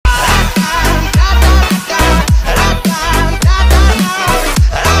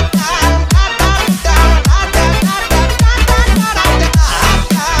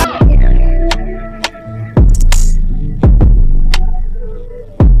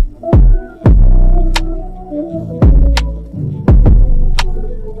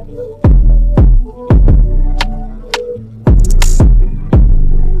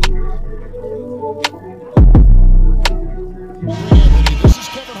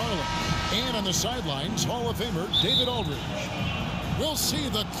the sidelines, Hall of Famer David Aldridge. We'll see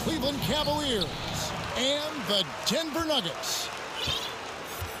the Cleveland Cavaliers and the Denver Nuggets.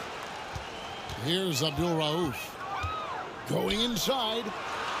 Here's Abdul-Rauf. Going inside.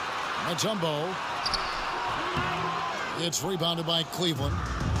 Mutombo. It's rebounded by Cleveland.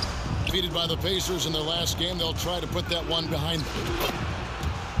 Defeated by the Pacers in their last game. They'll try to put that one behind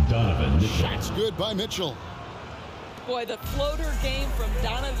them. Donovan Mitchell. Shot's good by Mitchell. Boy, the floater game from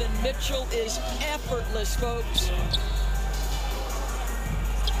Donovan Mitchell is effortless, folks.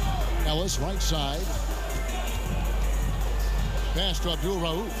 Ellis, right side. Pass to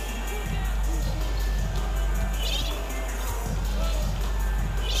Abdul-Rauf.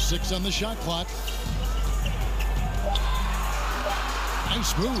 Six on the shot clock.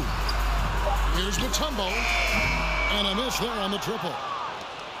 Nice move. Here's Mutombo. And a miss there on the triple.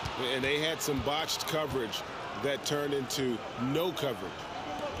 And they had some botched coverage that turned into no coverage.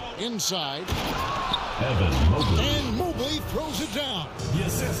 Inside. Evan Mobley. And Mobley throws it down. The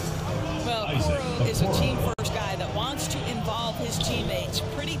assist. Well, Koro is a team-first guy that wants to involve his teammates.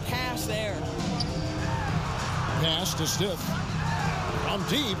 Pretty pass there. Pass to Stiff. From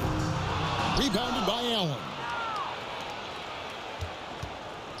deep. Rebounded by Allen.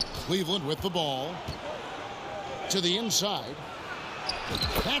 Cleveland with the ball. To the inside.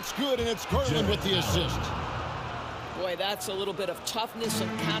 That's good, and it's Garland with the assist. Boy, that's a little bit of toughness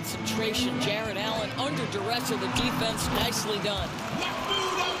and concentration. Jared Allen under duress of the defense. Nicely done.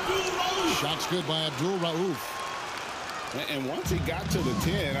 Shot's good by Abdul-Rauf. And once he got to the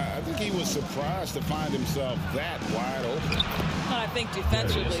 10, I think he was surprised to find himself that wide open. I think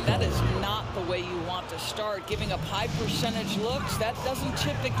defensively, that is not the way you want to start. Giving up high percentage looks, that doesn't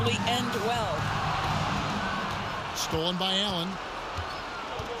typically end well. Stolen by Allen.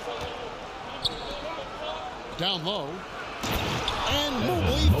 Down low. And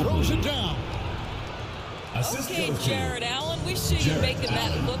Mobley throws it down. Okay, Jared Allen, we see you making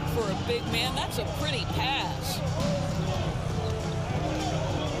that look for a big man. That's a pretty pass.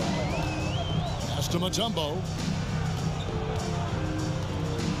 Pass to Mutombo.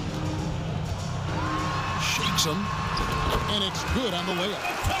 Shakes him. And it's good on the layup.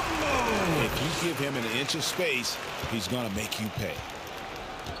 If you give him an inch of space, he's going to make you pay.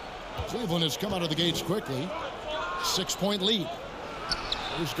 Cleveland has come out of the gates quickly. 6-point lead.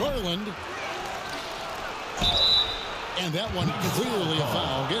 There's Garland. And that one clearly a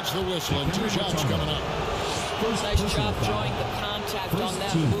foul. Gets the whistle and 2 shots coming up. Nice job drawing the contact on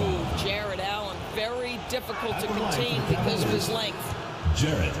that move. Jared Allen, very difficult to contain because of his length.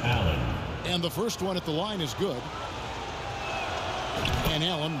 Jared Allen. And the first one at the line is good. And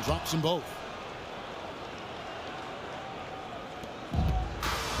Allen drops them both.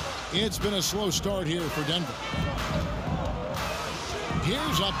 It's been a slow start here for Denver.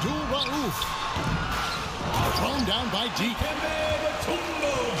 Here's Abdul-Rauf. Thrown down by deep. I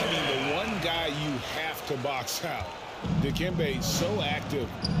mean, the one guy you have to box out. Dikembe so active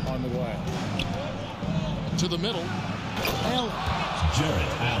on the glass. To the middle. Allen.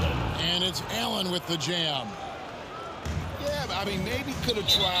 Jared Allen. And it's Allen with the jam. Yeah, I mean, maybe could have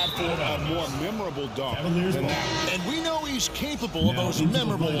tried for a more memorable dunk than that. And we know he's capable of those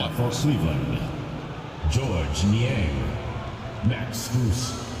memorable ones. For Cleveland, George Niang, Max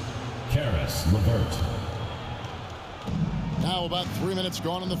Strus, Karis LeVert. Now about 3 minutes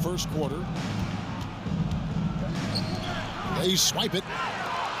gone in the first quarter. They swipe it.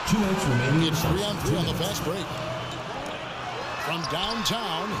 2 minutes remaining. It's 3-on-3 on the fast break. From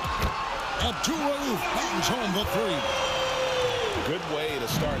downtown, Abdul-Rauf bangs home the 3. Good way to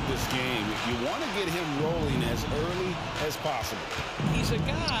start this game. You want to get him rolling as early as possible. He's a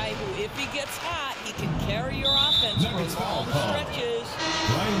guy who, if he gets hot, he can carry your offense for long stretches.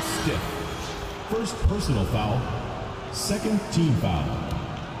 Brian Stiff. First personal foul. Second team foul.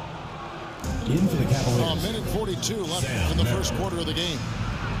 In for the Cavaliers. A minute 42 left in the first quarter of the game.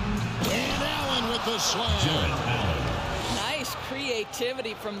 And Allen with the slam. Jared Allen. Nice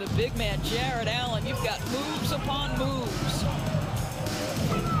creativity from the big man, Jared Allen. You've got moves upon moves.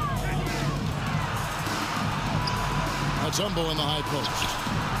 Mutombo in the high post.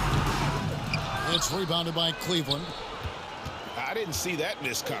 It's rebounded by Cleveland. I didn't see that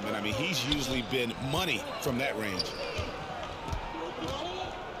miss coming. I mean, he's usually been money from that range.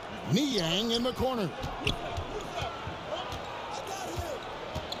 Niang in the corner.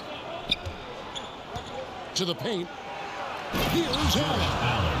 To the paint. Here's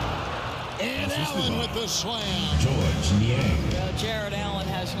Allen. And Allen with the slam. George Niang. Well, Jared Allen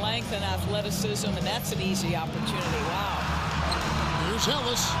has length and athleticism, and that's an easy opportunity. Wow. Here's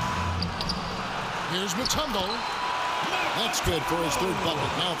Ellis. Here's Mutombo. That's good for his third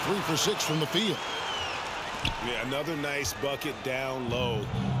bucket. Now 3 for 6 from the field. Yeah, another nice bucket down low.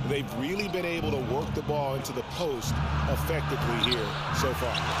 They've really been able to work the ball into the post effectively here so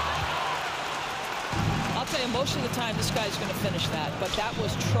far. I'll tell you, most of the time this guy's going to finish that, but that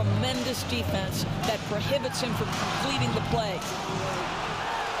was tremendous defense that prohibits him from completing the play.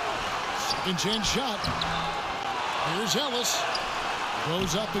 Second chance shot. Here's Ellis.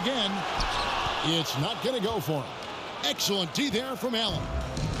 Goes up again. It's not going to go for him. Excellent D there from Allen.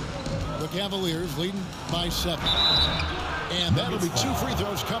 The Cavaliers leading by 7. And that'll be 2 free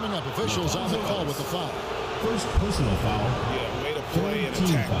throws coming up. Officials on the call with the foul. First personal foul. Yeah, way to play in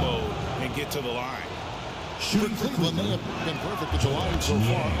attack mode and get to the line. Shooting For Cleveland, they have been perfect at the line so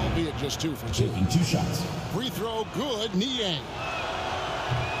far, albeit just 2 for 2. taking 2 shots. Free throw good. Niang.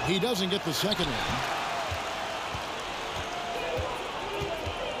 He doesn't get the second one.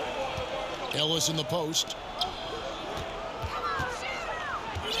 Ellis in the post.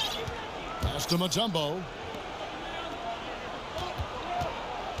 Pass to Mutombo.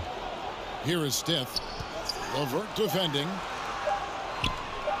 Here is Stiff. Levert defending.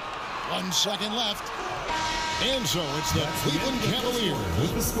 1 second left. And so it's the Cleveland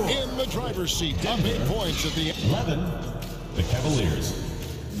Cavaliers in the driver's seat. Up 8 points at the 11. The Cavaliers.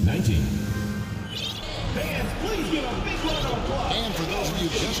 19. Fans, please give a big round of applause. And for those of you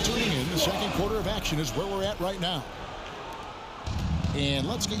just tuning in, the second quarter of action is where we're at right now. And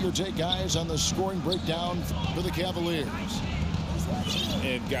let's get your take, guys, on the scoring breakdown for the Cavaliers.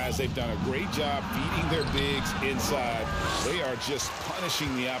 And guys, they've done a great job feeding their bigs inside. They are just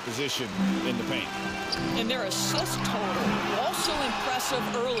punishing the opposition in the paint. And their assist total also impressive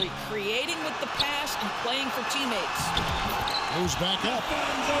early, creating with the pass and playing for teammates. Moves back up.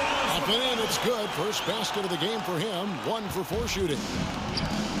 Up and in, it's good. First basket of the game for him. 1 for 4 shooting.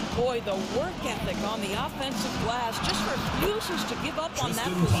 Boy, the work ethic on the offensive glass just refuses to give up on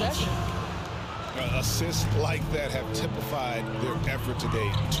that possession. Assists like that have typified their effort today.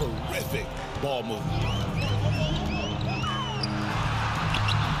 Terrific ball movement.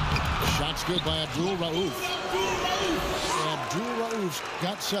 Shots good by Abdul-Rauf. Abdul-Rauf's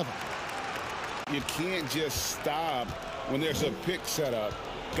got 7. You can't just stop when there's a pick set up.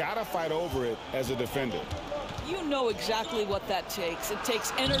 Gotta fight over it as a defender. You know exactly what that takes. It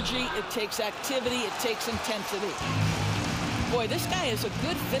takes energy, it takes activity, it takes intensity. Boy, this guy is a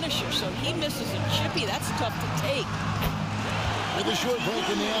good finisher, so he misses a chippy. That's tough to take. With a short break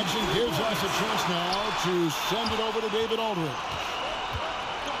in the action, gives us a chance now to send it over to David Aldridge.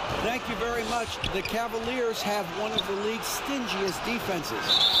 Thank you very much. The Cavaliers have one of the league's stingiest defenses.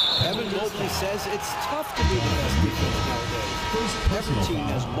 Evan Mobley says it's tough to be the best defense nowadays. Every team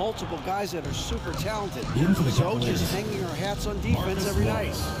has multiple guys that are super talented. So just hanging our hats on defense every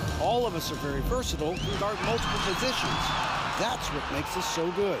night. All of us are very versatile, can guard multiple positions. That's what makes us so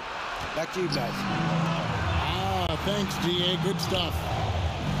good. Back to you guys. Thanks, D.A. Good stuff.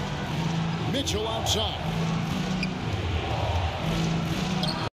 Mitchell outside.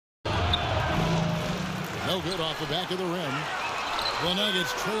 No good off the back of the rim. The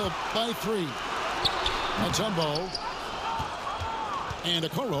Nuggets trail by 3. Mutombo. And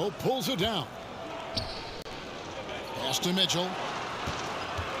Okoro pulls it down. Pass to Mitchell.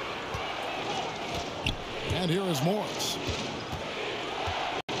 And here is Morris.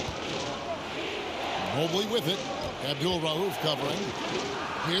 Mobley with it. Abdul-Rauf covering.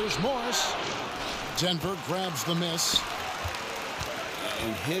 Here's Morris. Denver grabs the miss.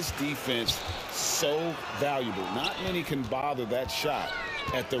 And his defense so valuable. Not many can bother that shot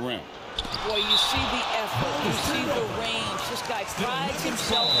at the rim. Boy, you see the effort, you see the range. This guy prides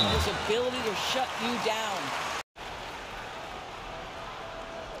himself on his ability to shut you down.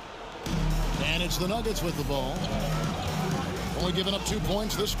 And it's the Nuggets with the ball. Only giving up 2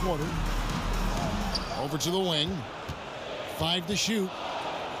 points this quarter. Over to the wing. 5 to shoot.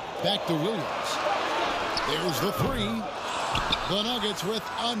 Back to Williams. There's the 3. The Nuggets with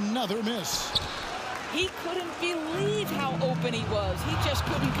another miss. He couldn't believe how open he was. He just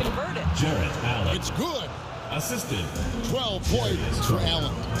couldn't convert it. Jarrett Allen. It's good. Assisted. 12 points for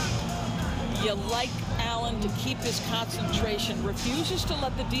Allen. You like Allen to keep his concentration. Refuses to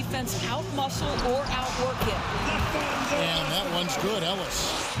let the defense outmuscle or outwork him. And that one's good,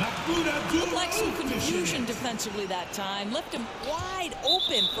 Ellis. Looked like some confusion defensively that time. Left him wide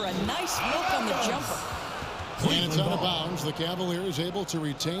open for a nice look on the jumper. And it's out of bounds. The Cavaliers able to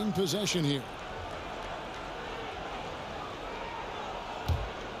retain possession here.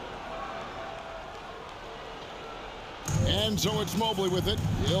 And so it's Mobley with it.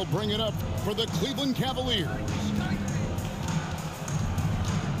 He'll bring it up for the Cleveland Cavaliers.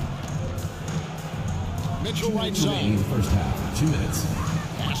 Mitchell right Remaining side. first half, 2 minutes.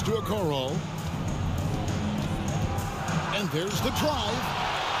 Pass to Okoro. And there's the drive.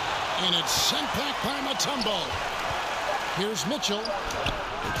 And it's sent back by Mutombo. Here's Mitchell.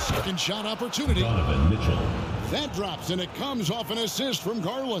 Second shot opportunity. Donovan Mitchell. That drops, and it comes off an assist from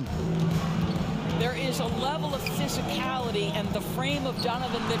Garland. There is a level of physicality, and the frame of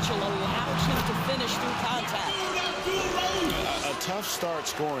Donovan Mitchell allows him to finish through contact. A tough start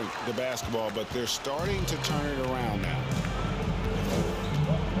scoring the basketball, but they're starting to turn it around now.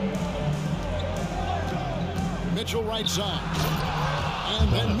 Mitchell right side.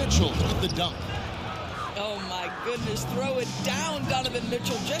 And then Mitchell with the dunk. Oh, my goodness. Throw it down, Donovan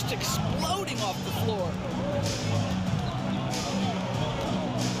Mitchell, just exploding off the floor.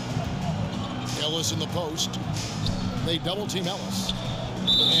 Ellis in the post. They double team Ellis.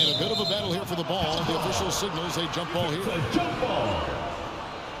 And a bit of a battle here for the ball. The official signals a jump ball here. It's a jump ball.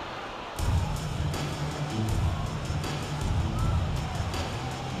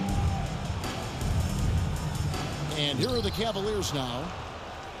 And here are the Cavaliers now.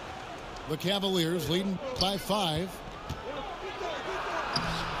 The Cavaliers leading by 5.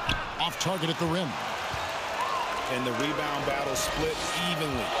 Off target at the rim. And the rebound battle split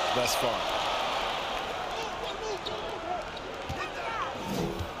evenly thus far.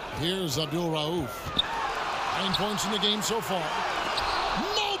 Here's Abdul-Rauf. 9 points in the game so far.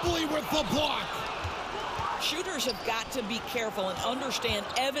 Mobley with the block. Shooters have got to be careful and understand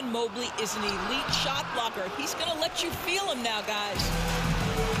Evan Mobley is an elite shot blocker. He's going to let you feel him now, guys.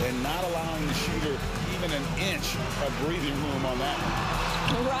 And not allowing the shooter even an inch of breathing room on that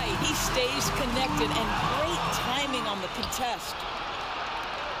one. Right, he stays connected, and great timing on the contest.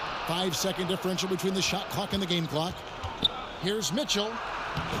 5-second differential between the shot clock and the game clock. Here's Mitchell.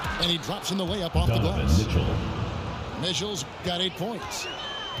 And he drops in the layup off the glass. Mitchell. Mitchell's got 8 points.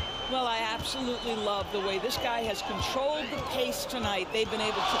 Well, I absolutely love the way this guy has controlled the pace tonight. They've been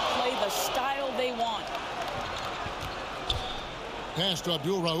able to play the style they want. Pass to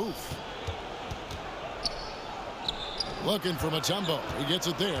Abdul-Rauf. Looking for Mutombo. He gets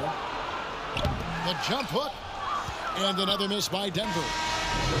it there. The jump hook. And another miss by Denver.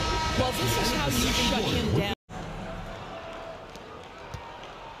 Well, this is how you shut him down.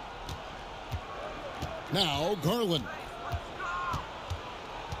 Now Garland.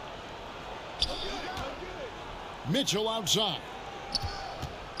 Mitchell outside.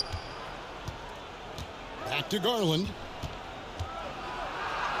 Back to Garland.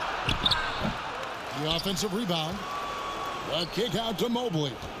 The offensive rebound. A kick out to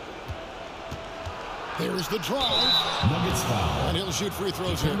Mobley. There's the drive. Nuggets foul. And he'll shoot free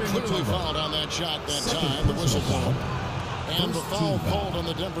throws here. Clearly fouled on that shot that time. The whistle call. And the foul called on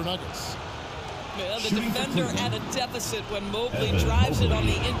the Denver Nuggets. Well, the defender at a deficit when Mobley drives it on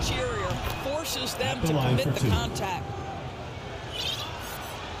the interior, forces them to commit the contact.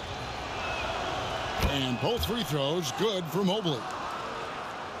 And both free throws good for Mobley.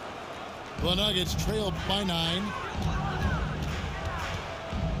 The Nuggets trailed by 9.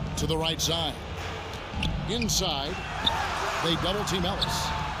 To the right side. Inside. They double team Ellis.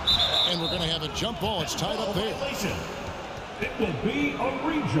 And we're going to have a jump ball. It's tied up there. It will be a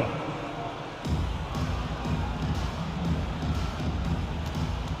re-jump.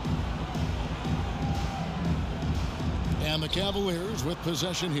 And the Cavaliers with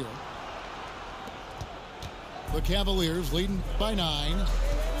possession here. The Cavaliers leading by 9.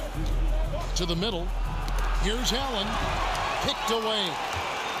 To the middle. Here's Allen. Picked away.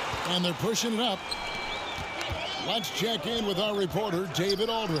 And they're pushing it up. Let's check in with our reporter, David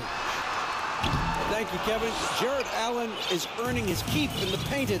Aldridge. Thank you, Kevin. Jared Allen is earning his keep in the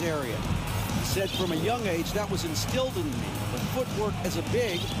painted area. He said from a young age that was instilled in me. The footwork as a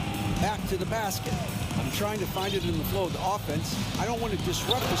big, back to the basket. I'm trying to find it in the flow of the offense. I don't want to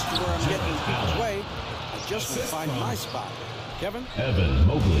disrupt this to where I'm getting in people's way. I just want to find my spot. Kevin? Evan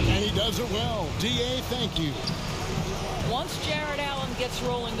Mobley. And he does it well. D.A., thank you. Once Jared Allen gets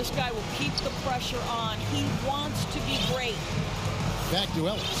rolling, this guy will keep the pressure on. He wants to be great. Back to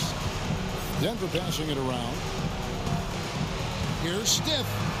Ellis. Denver passing it around. Here's Stiff.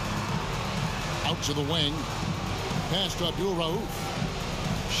 Out to the wing. Pass to Abdul-Rauf.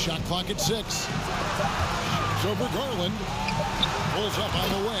 Shot clock at 6. It's over Garland. Pulls up on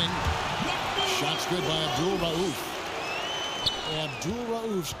the wing. Shot's good by Abdul-Rauf.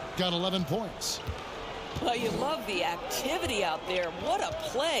 Abdul-Rauf's got 11 points. Well, you love the activity out there. What a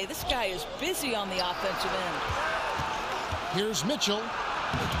play. This guy is busy on the offensive end. Here's Mitchell.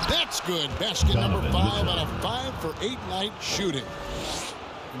 That's good. Basket number 5 on a 5-for-8 night shooting.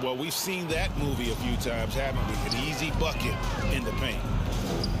 Well, we've seen that movie a few times, haven't we? An easy bucket in the paint.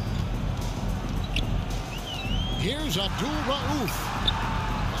 Here's Abdul-Rauf.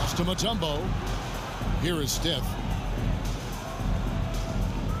 Pass to Mutombo. Here is Stiff.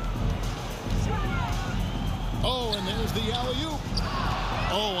 Oh, and there's the alley-oop.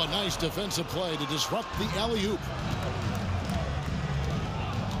 Oh, a nice defensive play to disrupt the alley-oop.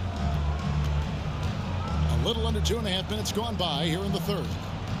 A little under 2.5 minutes gone by here in the third.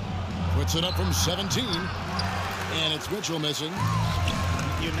 Puts it up from 17. And it's Mitchell missing.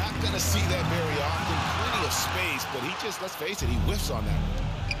 You're not going to see that very often. Plenty of space, but he just, let's face it, he whiffs on that.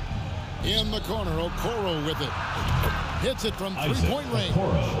 In the corner, Okoro with it. Hits it from three-point range.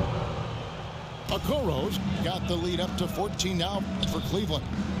 Okoro's got the lead up to 14 now for Cleveland.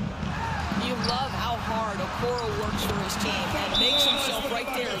 You love how hard Okoro works for his team and makes himself right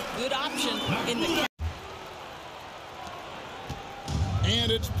there a good option in the.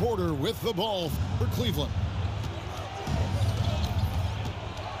 And it's Porter with the ball for Cleveland.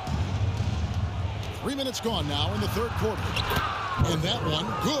 3 minutes gone now in the third quarter. And that one,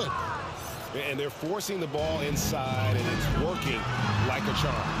 good. And they're forcing the ball inside, and it's working like a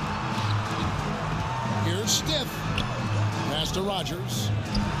charm. Here's Stiff. Pass to Rogers.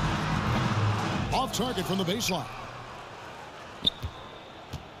 Off target from the baseline.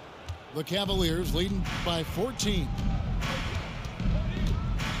 The Cavaliers leading by 14.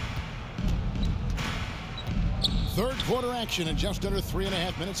 Third quarter action, and just under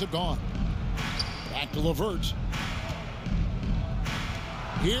 3.5 minutes have gone. Back to LeVert.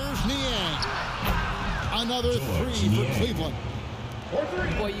 Here's Niang. Another three for Cleveland.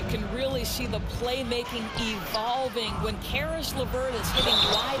 Boy, you can really see the playmaking evolving when Karis LeVert is hitting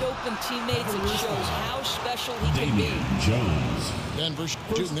wide open teammates. It shows how special he can be. Jones. Denver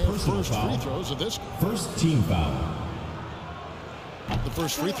shooting their first free throws of this. First team foul. The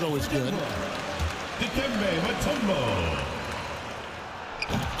first free throw is good. Dikembe Mutombo.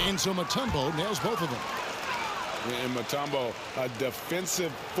 And so Mutombo nails both of them. And Mutombo, a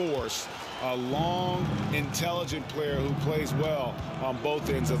defensive force, a long, intelligent player who plays well on both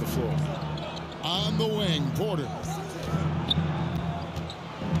ends of the floor. On the wing, Porter.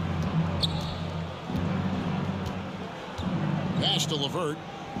 Pass to LeVert.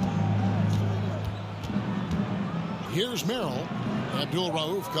 Here's Merrill.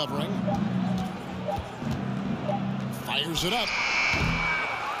 Abdul-Rauf covering. Fires it up.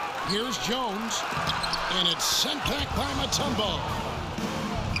 Here's Jones. And it's sent back by Mutombo.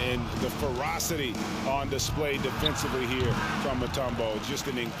 And the ferocity on display defensively here from Mutombo. Just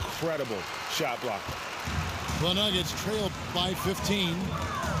an incredible shot blocker. The Nuggets trail by 15.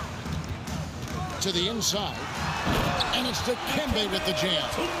 To the inside. And it's Dikembe with the jam.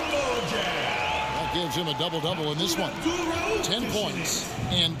 That gives him a double-double in this one. 10 points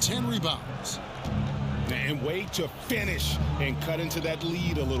and 10 rebounds. And way to finish and cut into that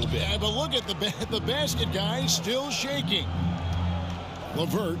lead a little bit. Yeah, but look at the basket, guys, still shaking.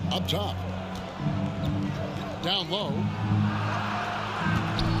 LeVert up top. Down low.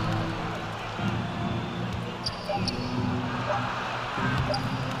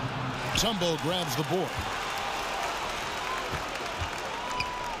 Mutombo grabs the board.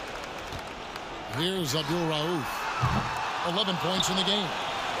 Here's Abdul-Rauf. 11 points in the game.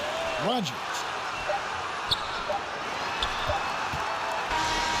 Rogers.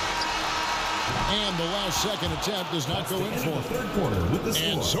 And the last second attempt does not go in for him. Third quarter with the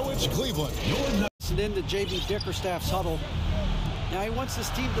And score. so it's Cleveland. Listen into J.B. Bickerstaff's huddle. Now he wants this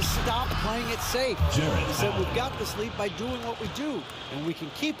team to stop playing it safe. Jarrett He said, Allen. we've got this lead by doing what we do, and we can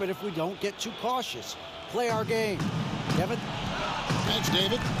keep it if we don't get too cautious. Play our game. Kevin? Thanks,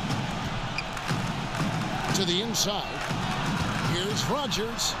 David. To the inside. Here's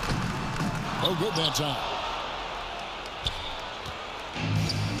Rogers. Oh, good that time.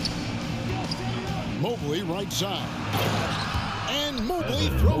 Mobley right side. And Mobley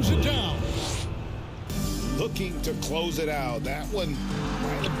throws it down. Looking to close it out. That one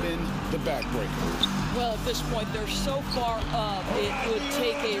might have been the backbreaker. Well, at this point, they're so far up, it would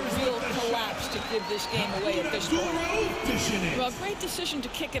take a real collapse to give this game away at this point. Well, great decision to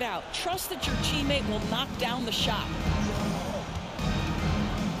kick it out. Trust that your teammate will knock down the shot.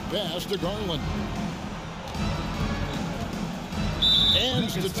 Pass to Garland. And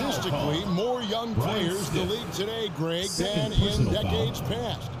statistically, more young players in the league today, Greg, than in decades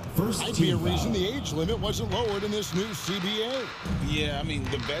past. Might be a reason the age limit wasn't lowered in this new CBA. Yeah, I mean,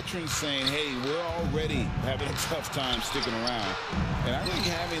 the veterans saying, hey, we're already having a tough time sticking around. And I think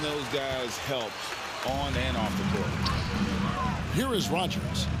having those guys helps on and off the court. Here is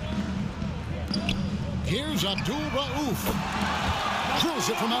Rogers. Here's Abdul-Rauf. Drills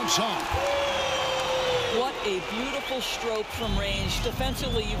it from outside. What a beautiful stroke from range.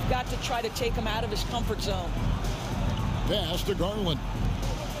 Defensively, you've got to try to take him out of his comfort zone. pass to Garland.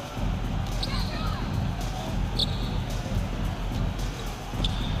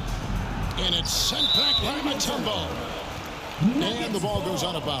 And it's sent back by Mutombo. And the ball goes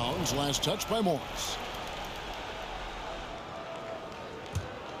out of bounds. Last touch by Morris.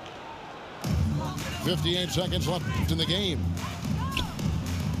 .58 seconds left in the game.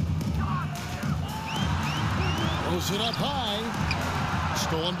 Throws it up high.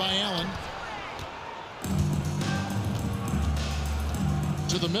 Stolen by Allen.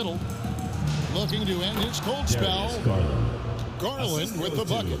 To the middle. Looking to end his cold spell. Garland with the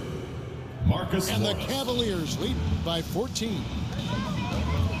bucket. And the Cavaliers lead by 14.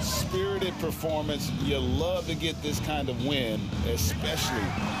 Spirited performance. You love to get this kind of win, especially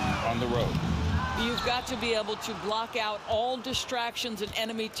on the road. You've got to be able to block out all distractions in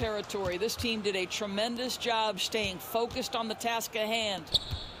enemy territory. This team did a tremendous job staying focused on the task at hand.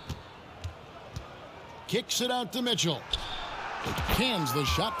 Kicks it out to Mitchell. Cans the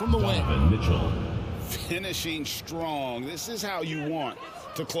shot from the wing. Mitchell. Finishing strong. This is how you want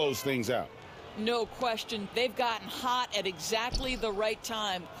to close things out. No question. They've gotten hot at exactly the right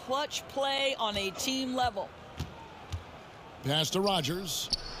time. Clutch play on a team level. Pass to Rogers.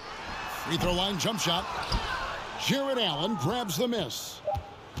 Free throw line jump shot. Jared Allen grabs the miss.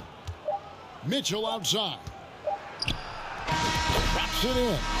 Mitchell outside. Drops it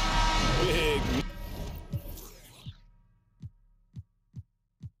in. Big.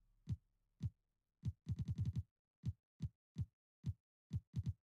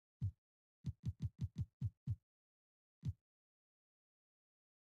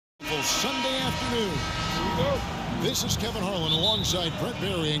 Sunday afternoon. This is Kevin Harlan alongside Brett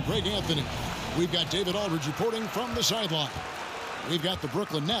Barry and Greg Anthony. We've got David Aldridge reporting from the sideline. We've got the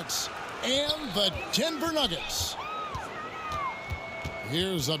Brooklyn Nets and the Denver Nuggets.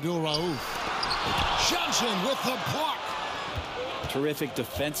 Here's Abdul-Rauf. Johnson with the block. Terrific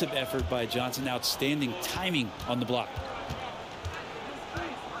defensive effort by Johnson. Outstanding timing on the block.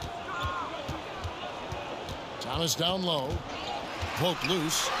 Thomas down low. Poke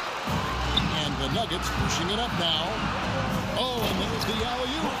loose. And the Nuggets pushing it up now. Oh, and there's the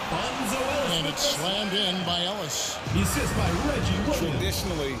alley-oop. And it's slammed in by Ellis. Assist by Reggie Williams.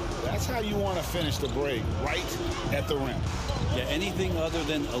 Traditionally, that's how you want to finish the break, right at the rim. Yeah, anything other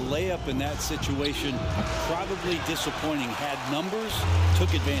than a layup in that situation, probably disappointing. Had numbers,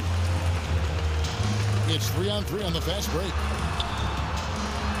 took advantage. It's 3-on-3 on the fast break.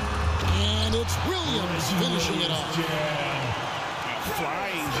 And it's Williams finishing it off.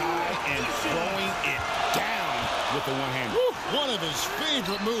 Flying high and throwing it down with the one-hander. One of his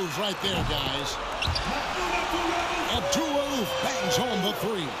favorite moves right there, guys. Abdul-Rauf bangs home the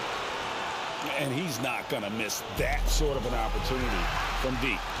three. And he's not going to miss that sort of an opportunity from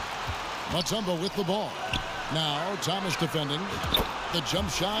deep. Mutombo with the ball. Now Thomas defending. The jump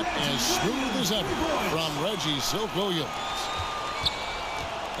shot as smooth as ever from Reggie Silk Williams.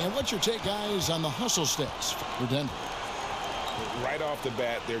 And what's your take, guys, on the hustle stats for Denver? Right off the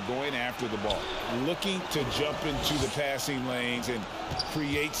bat, they're going after the ball, looking to jump into the passing lanes and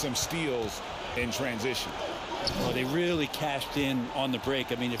create some steals in transition. Well, they really cashed in on the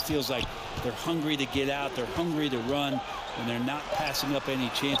break. I mean, it feels like they're hungry to get out, they're hungry to run, and they're not passing up any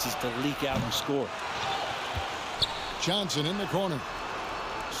chances to leak out and score. Johnson in the corner.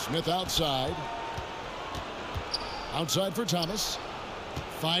 Smith outside. Outside for Thomas.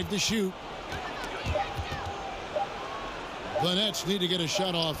 5 to shoot. The Nets need to get a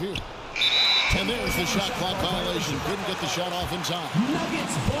shot off here. And there's the shot clock violation. Couldn't get the shot off in time.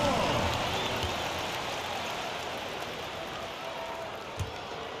 Nuggets ball.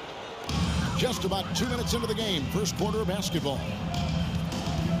 Just about 2 minutes into the game. First quarter of basketball.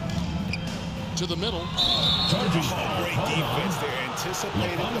 To the middle. Great defense there.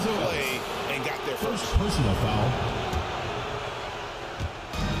 Anticipated the play and got their first personal foul.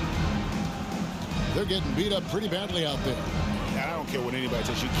 They're getting beat up pretty badly out there. I don't care what anybody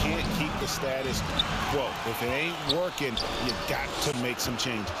says. You can't keep the status quo. If it ain't working, you got to make some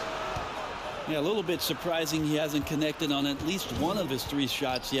changes. Yeah, a little bit surprising he hasn't connected on at least one of his 3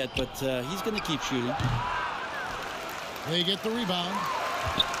 shots yet, but he's going to keep shooting. They get the rebound.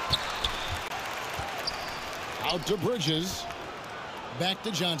 Out to Bridges. Back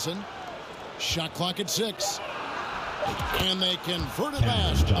to Johnson. Shot clock at 6. And they convert it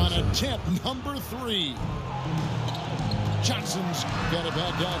fast on attempt number 3. Johnson's got it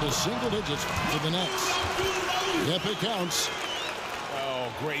back down to single digits for the Nets. Yep, it counts.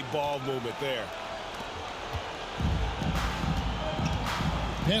 Oh, great ball movement there.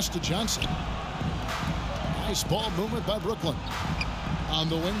 Pass to Johnson. Nice ball movement by Brooklyn. On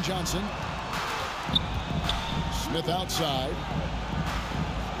the wing, Johnson. Smith outside.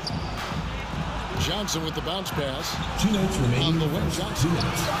 Johnson with the bounce pass. 2 minutes remaining. On the wing, Johnson 2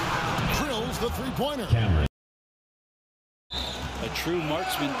 minutes. drills the three-pointer. Cameron. A true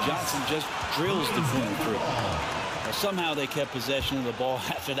marksman, Johnson just drills the corner through. Well, somehow they kept possession of the ball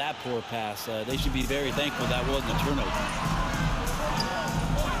after that poor pass. They should be very thankful that wasn't a turnover.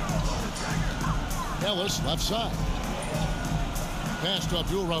 Ellis left side. Pass to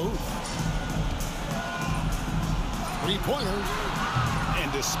Abdul-Rauf. Three-pointer.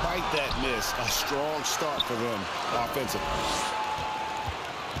 And despite that miss, a strong start for them offensively.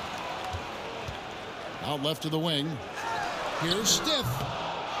 Out left to the wing. Here's Stiff.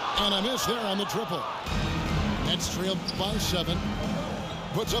 And a miss there on the triple. Nets trailed by 7.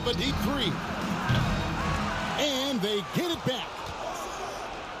 Puts up a deep 3. And they get it back.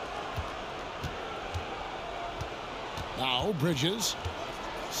 Now Bridges.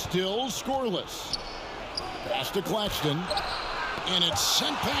 Still scoreless. Pass to Claxton. And it's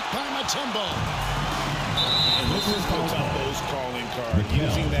sent back by Mutombo. And this is Mutombo's calling card.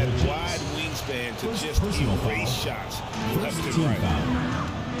 Using that wide wingspan to just erase shots left and right.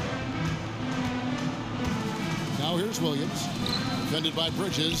 Now here's Williams. Defended by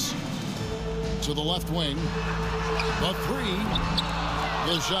Bridges. To the left wing. The 3.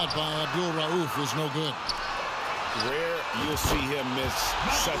 The shot by Abdul-Rauf is no good. Rare you'll see him miss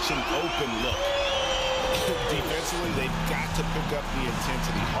such an open look. Defensively, they've got to pick up the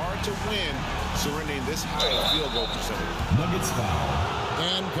intensity. Hard to win surrendering this high field goal percentage. Nuggets foul.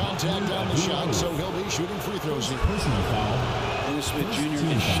 And contact on the shot, so he'll be shooting free throws here. Personal foul. Dennis Smith Jr.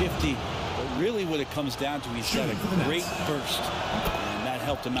 is shifty, but really what it comes down to, he's got a great burst, and that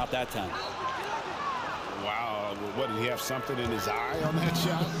helped him out that time. Wow, what, did he have something in his eye on that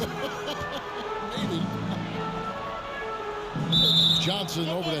shot? Maybe. Johnson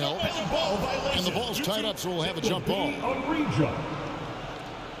over to help. And the ball's tied up, so we'll have a jump ball. A re-jump.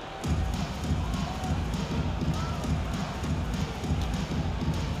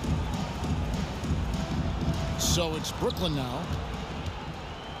 So it's Brooklyn now.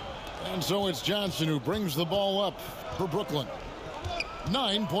 And so it's Johnson who brings the ball up for Brooklyn.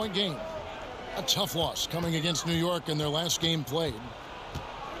 9-point game. A tough loss coming against New York in their last game played.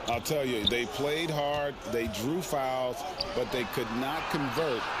 I'll tell you, they played hard, they drew fouls, but they could not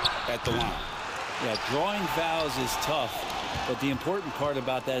convert at the line. Yeah, drawing fouls is tough, but the important part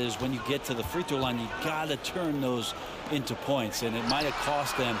about that is when you get to the free throw line, you got to turn those into points, and it might have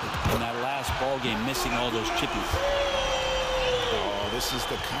cost them in that last ball game, missing all those chippies. Oh, this is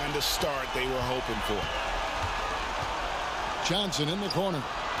the kind of start they were hoping for. Johnson in the corner.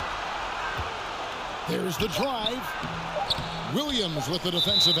 There's the drive. Williams with the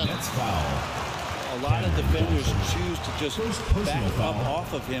defensive end. That's foul. A lot of defenders choose to just back up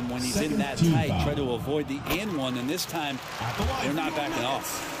off of him when he's in that tight, try to avoid the and one, and this time they're not backing off.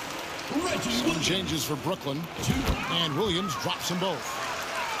 Some changes for Brooklyn, and Williams drops them both.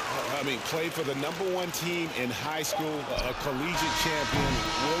 I mean, played for the #1 team in high school, a collegiate champion.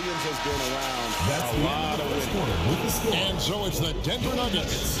 Williams has been around a lot of winning. And so it's the Denver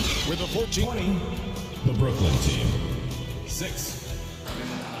Nuggets with a 14. The Brooklyn team. 6.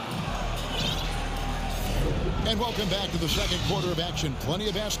 And welcome back to the second quarter of action. Plenty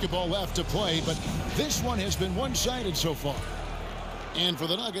of basketball left to play, but this one has been one-sided so far. And for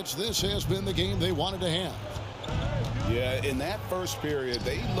the Nuggets, this has been the game they wanted to have. Yeah, in that first period,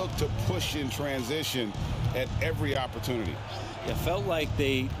 they looked to push in transition at every opportunity. It felt like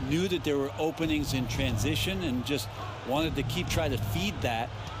they knew that there were openings in transition and just wanted to keep trying to feed that,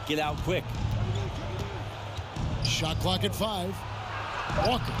 get out quick. Shot clock at 5.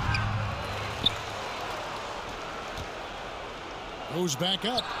 Walker. Goes back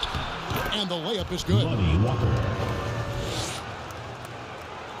up. And the layup is good. Lonnie Walker.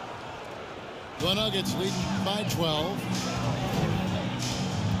 The Nuggets lead by 12.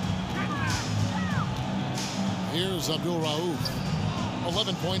 Here's Abdul-Rauf.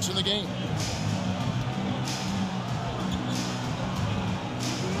 11 points in the game.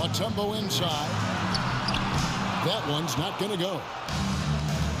 Mutombo inside. That one's not going to go.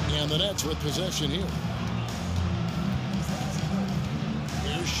 And the Nets with possession here.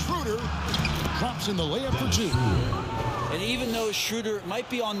 Here's Schroeder. Drops in the layup for 2. And even though Schroeder might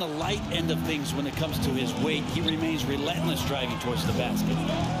be on the light end of things when it comes to his weight, he remains relentless driving towards the basket.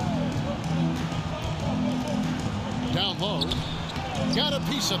 Down low. Got a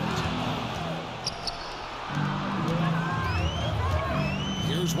piece of it.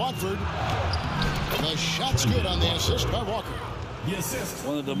 Here's Watford. The shot's good on the assist by Walker. The assist.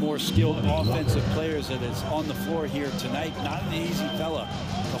 One of the more skilled offensive players that is on the floor here tonight. Not an easy fella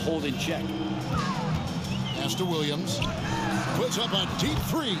to hold in check. Pass to Williams. Puts up a deep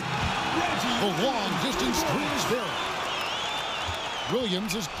three. The long distance three is good.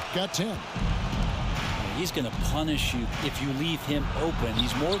 Williams has got 10. He's going to punish you if you leave him open.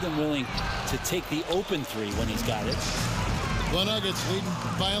 He's more than willing to take the open three when he's got it. The Nuggets leading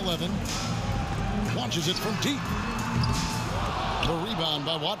by 11. Launches it from deep. The rebound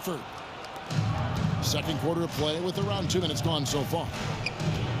by Watford. Second quarter of play with around 2 minutes gone so far.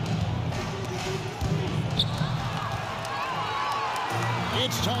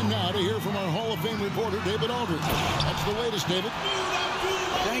 It's time now to hear from our Hall of Fame reporter, David Aldridge. That's the latest, David.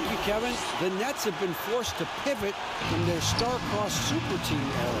 Thank you, Kevin. The Nets have been forced to pivot from their star-crossed super team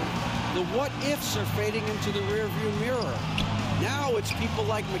era. The what-ifs are fading into the rearview mirror. Now it's people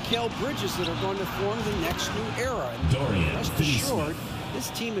like Mikal Bridges that are going to form the next new era. And rest assured, this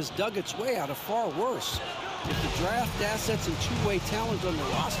team has dug its way out of far worse. With the draft assets and two-way talent on the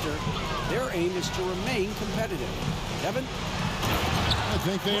roster, their aim is to remain competitive. Kevin? I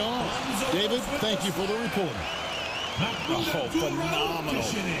think they are. David, thank you for the report. Oh, phenomenal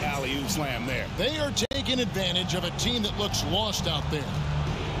alley-oop slam there. They are taking advantage of a team that looks lost out there.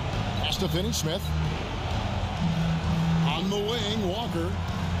 Pass to Finney-Smith. On the wing, Walker.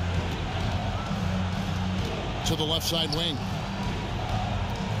 To the left side wing.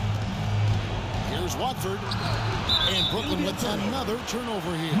 Here's Watford. And Brooklyn with another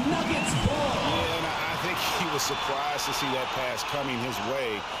turnover here. Nuggets ball. Yeah, and I think he was surprised to see that pass coming his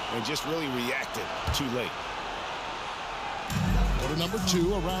way and just really reacted too late. Quarter number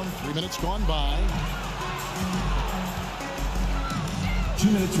 2, around 3 minutes gone by.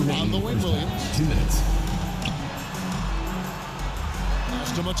 2 minutes remaining. On the wing, Williams. 2 minutes.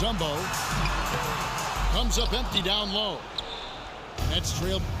 Pass to Mutombo. Comes up empty down low. Nets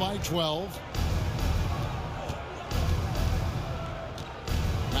trailed by 12.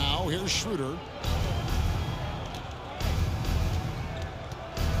 Now here's Schroeder.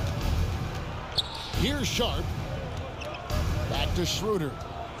 Here's Sharp. Back to Schroeder.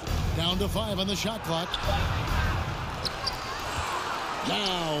 Down to 5 on the shot clock.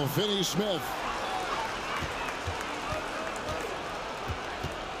 Now Finney-Smith.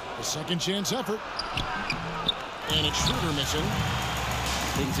 A second chance effort. And it's Schroeder missing.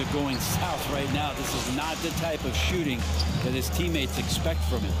 Things are going south right now. This is not the type of shooting that his teammates expect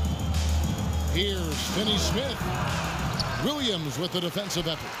from him. Here's Finney-Smith. Williams with the defensive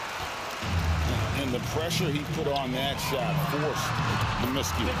effort. And the pressure he put on that shot forced the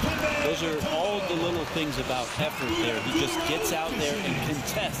miscue. Those are all the little things about effort there. He just gets out there and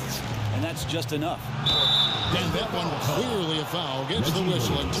contests, and that's just enough. And that one clearly a foul. Gets the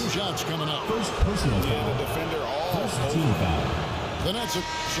whistle and 2 shots coming up. First personal Yeah, foul. the defender all First team foul. The Nets have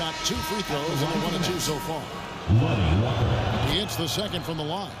shot 2 free throws and they're 1 and 2 so far. Lonnie Walker. He hits the second from the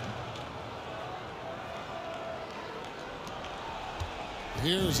line.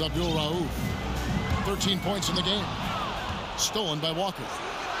 Here's Abdul-Rauf. 13 points in the game. Stolen by Walker.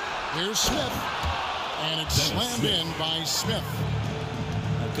 Here's Smith. And it's slammed in by Smith.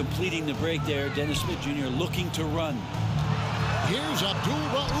 Completing the break there, Dennis Smith Jr. looking to run. Here's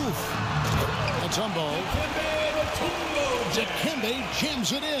Abdul-Rauf. Mutombo. Dikembe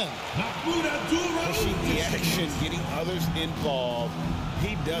jams it in. Mahmoud Abdul-Rauf. pushing the action, getting others involved.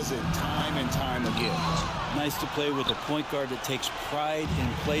 He does it time and time again. Nice to play with a point guard that takes pride in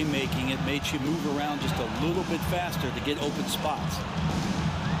playmaking. It makes you move around just a little bit faster to get open spots.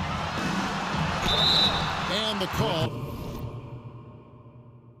 And the call.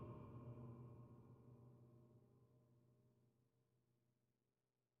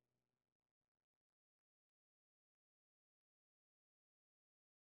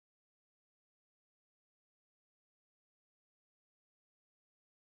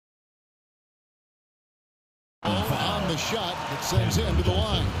 On the shot that sends him to the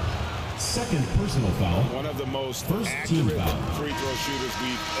line. Second personal foul. One of the most First team accurate foul. free throw shooters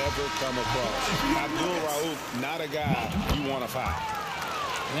we've ever come across. Abdul-Rauf, not a guy you want to foul.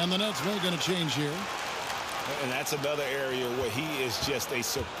 And the Nets may going to change here. And that's another area where he is just a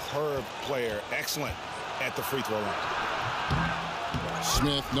superb player. Excellent at the free throw line.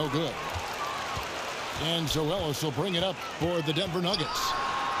 Smith, no good. And Zoelos will bring it up for the Denver Nuggets.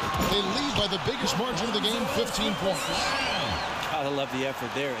 They lead by the biggest margin of the game, 15 points. Gotta love the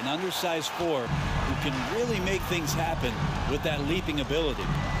effort there. An undersized 4 who can really make things happen with that leaping ability.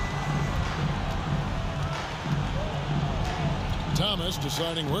 Thomas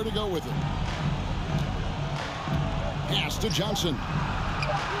deciding where to go with it. Pass to Johnson.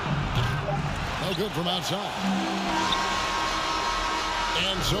 No good from outside.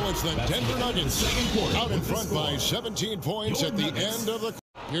 And so it's the Denver Nuggets out in front by 17 points at the end of the.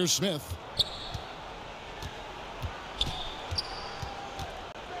 Here's Smith.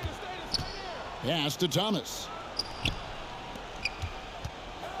 Pass to Thomas.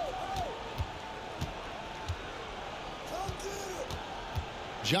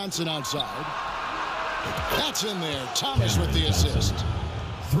 Johnson outside. That's in there. Thomas with the assist.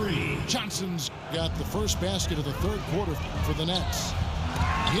 3. Johnson's got the first basket of the third quarter for the Nets.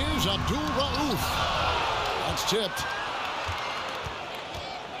 Here's Abdul-Rauf. That's tipped.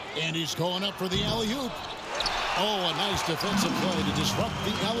 And he's going up for the alley-oop. Oh, a nice defensive play to disrupt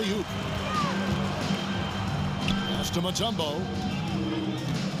the alley-oop. Pass to Mutombo.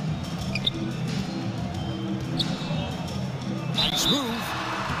 Nice move.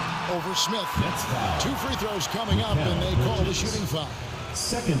 Over Smith. 2 free throws coming up, and they call the shooting foul.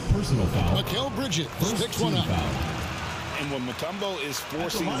 Second personal foul. Mikal Bridges picks one up. And when Mutombo is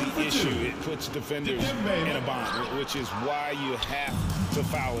forcing the issue, it puts defenders in a bind, which is why you have to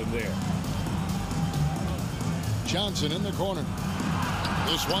foul him there. Johnson in the corner.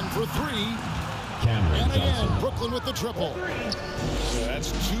 This one for 3. Cameron And again, Johnson. Brooklyn with the triple. So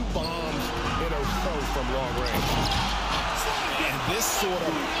that's 2 bombs in a row from long range. And this sort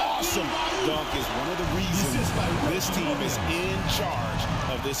of awesome dunk is one of the reasons this team is in charge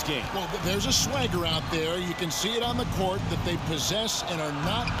of this game. Well, there's a swagger out there. You can see it on the court that they possess and are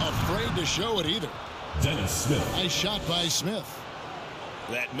not afraid to show it either. Dennis Smith. Nice shot by Smith.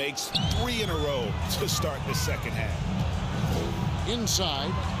 That makes 3 in a row to start the second half.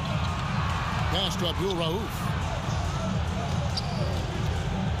 Inside. Pass to Abdul-Rauf.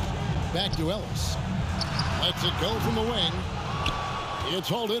 Back to Ellis. Lets it go from the wing. It's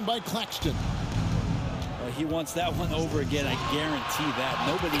hauled in by Claxton. He wants that one over again. I guarantee that.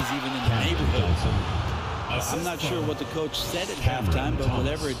 Nobody's even in the neighborhood. I'm not sure what the coach said at halftime, but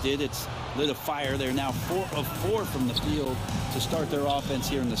whatever it did, it's lit a fire. They're now 4 of 4 from the field to start their offense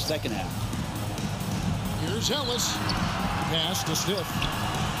here in the second half. Here's Ellis. Pass to Stiff.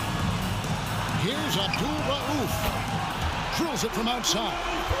 Here's Abdul-Rauf. Drills it from outside.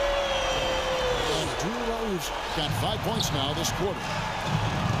 Abdul-Rauf's got 5 points now this quarter.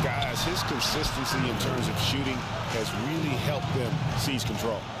 Guys, his consistency in terms of shooting has really helped them seize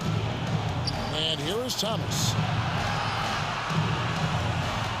control. And here is Thomas.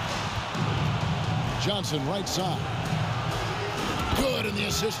 Johnson right side. Good, and the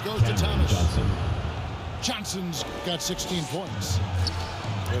assist goes to Thomas. Johnson's got 16 points.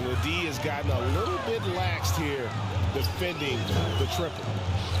 And the D has gotten a little bit laxed here defending the triple.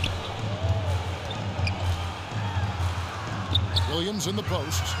 Williams in the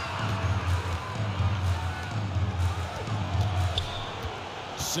post.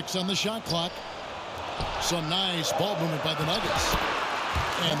 6 on the shot clock. Some nice ball movement by the Nuggets.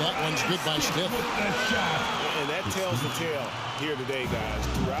 And that one's good by Stiff. And that tells the tale here today, guys.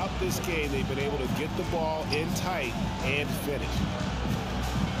 Throughout this game, they've been able to get the ball in tight and finish.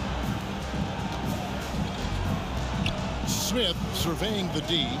 Smith surveying the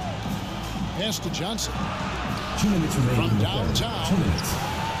D. Pass to Johnson. 2 minutes remaining. From downtown. 2 minutes.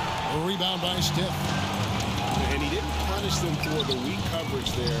 A rebound by Stiff. And he didn't punish them for the weak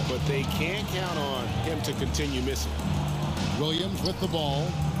coverage there, but they can't count on him to continue missing. Williams with the ball.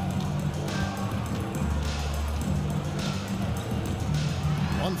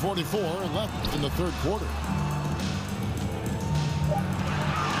 .144 left in the third quarter.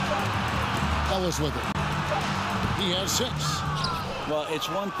 Ellis with it. He has 6. Well, it's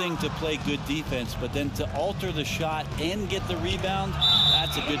one thing to play good defense, but then to alter the shot and get the rebound,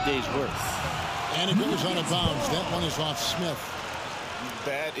 that's a good day's work. And it goes out of bounds. That one is off Smith.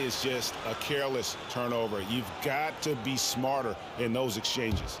 That is just a careless turnover. You've got to be smarter in those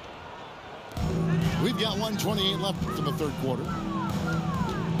exchanges. We've got 1:28 left in the third quarter.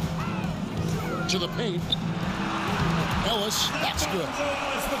 To the paint. Ellis, that's good.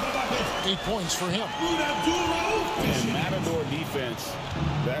 8 points for him. And Matador defense,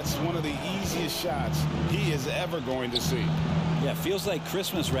 that's one of the easiest shots he is ever going to see. Yeah, feels like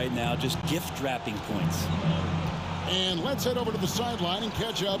Christmas right now, just gift wrapping points. And let's head over to the sideline and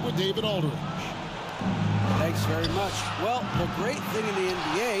catch up with David Aldridge. Thanks very much. Well, the great thing in the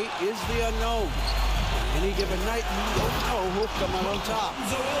NBA is the unknown. Any given night, you don't know who'll come out on top.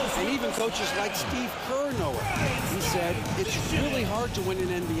 And even coaches like Steve Kerr know it. He said, it's really hard to win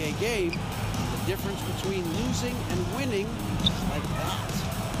an NBA game. The difference between losing and winning is like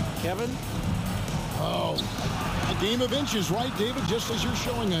that. Kevin? Oh, a game of inches, right, David? Just as you're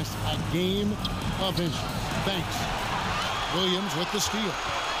showing us, a game of inches. Thanks. Williams with the steal.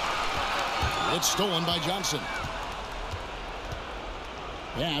 It's stolen by Johnson.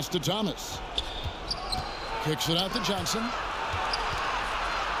 Pass to Thomas. Kicks it out to Johnson.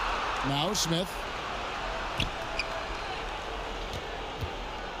 Now Smith.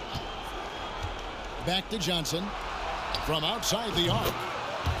 back to Johnson from outside the arc.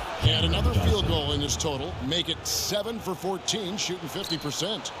 And another field goal in his total. Make it 7 for 14, shooting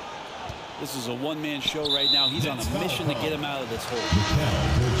 50%. This is a one-man show right now. He's on a mission to get him out of this hole.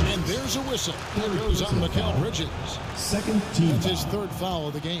 And there's a whistle. There goes on Mikal Bridges. Second team That's his foul. third foul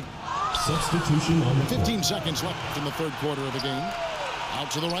of the game. Substitution on the 15 seconds left in the third quarter of the game. Out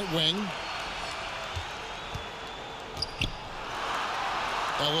to the right wing.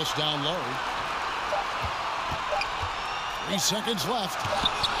 Ellis down low. 3 seconds left.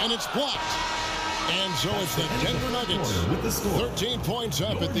 And it's blocked. And so it's the Denver Nuggets. 13 points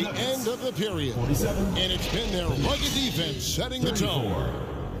up at the end of the period. And it's been their rugged defense setting the tone.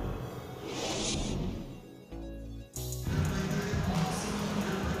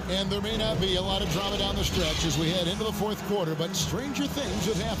 And there may not be a lot of drama down the stretch as we head into the fourth quarter, but stranger things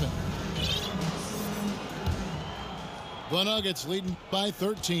have happened. The Nuggets leading by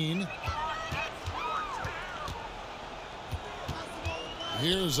 13.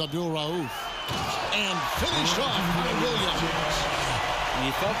 Here's Abdul-Rauf. And finished off by Williams. And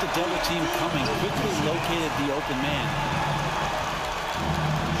you felt the double team coming, quickly located the open man.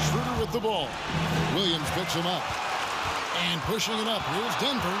 Schroeder with the ball. Williams picks him up. And pushing it up. Here's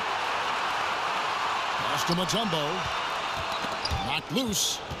Denver. Pass to Mutombo. Knocked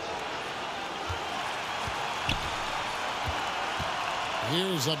loose.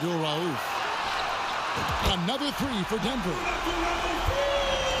 Here's Abdul-Rauf. Another three for Denver.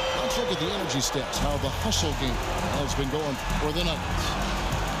 Let's look at the energy stats, how the hustle game has been going for the Nuggets.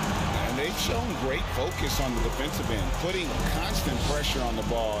 And they've shown great focus on the defensive end, putting constant pressure on the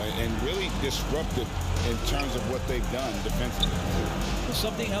ball and really disruptive in terms of what they've done defensively.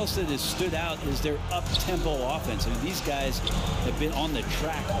 Something else that has stood out is their up-tempo offense. I mean, these guys have been on the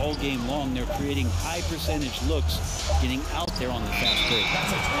track all game long. They're creating high-percentage looks, getting out there on the fast break.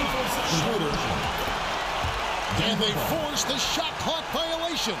 Schroeder. And they force the shot clock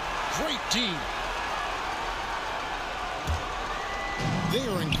violation. Great team. They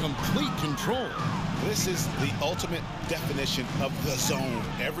are in complete control. This is the ultimate definition of the zone.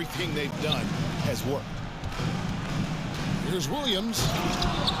 Everything they've done has worked. Here's Williams.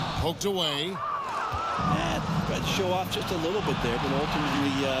 Poked away. Tried to show off just a little bit there, but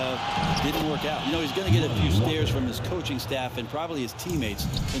ultimately didn't work out. You know, he's going to get a few stares from his coaching staff and probably his teammates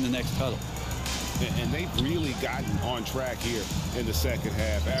in the next huddle. And they've really gotten on track here in the second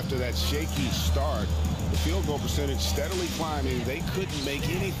half. After that shaky start, the field goal percentage steadily climbing. They couldn't make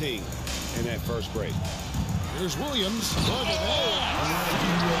anything in that first break. Here's Williams. Look at that.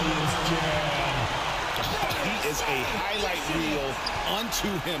 He is a highlight reel unto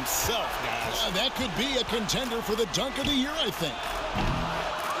himself, guys. That could be a contender for the dunk of the year, I think.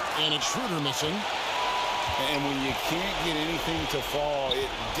 And it's Schroeder missing. And when you can't get anything to fall, it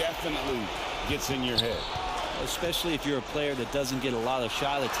definitely gets in your head. Especially if you're a player that doesn't get a lot of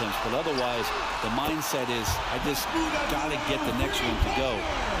shot attempts, but otherwise the mindset is, I just got to get the next one to go.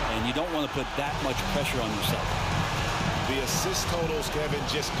 And you don't want to put that much pressure on yourself. The assist totals, Kevin,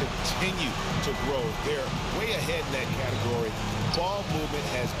 just continue to grow. They're way ahead in that category. Ball movement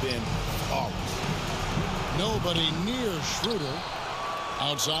has been flawless. Nobody near Schroeder.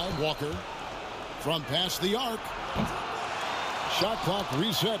 Outside, Walker. From past the arc. Shot clock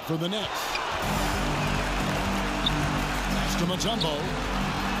reset for the Nets. Pass to Mutombo.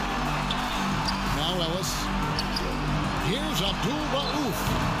 Now Ellis. Here's Abdul-Rauf.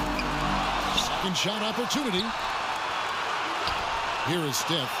 Second shot opportunity. Here is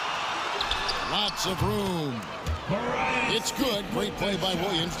Stiff. Lots of room. It's good. Great play by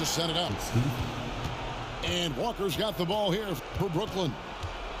Williams to set it up. And Walker's got the ball here for Brooklyn.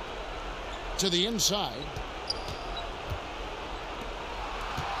 To the inside.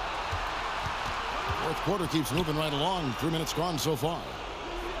 Fourth quarter keeps moving right along. 3 minutes gone so far.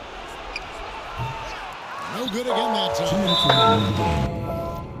 No good again that time.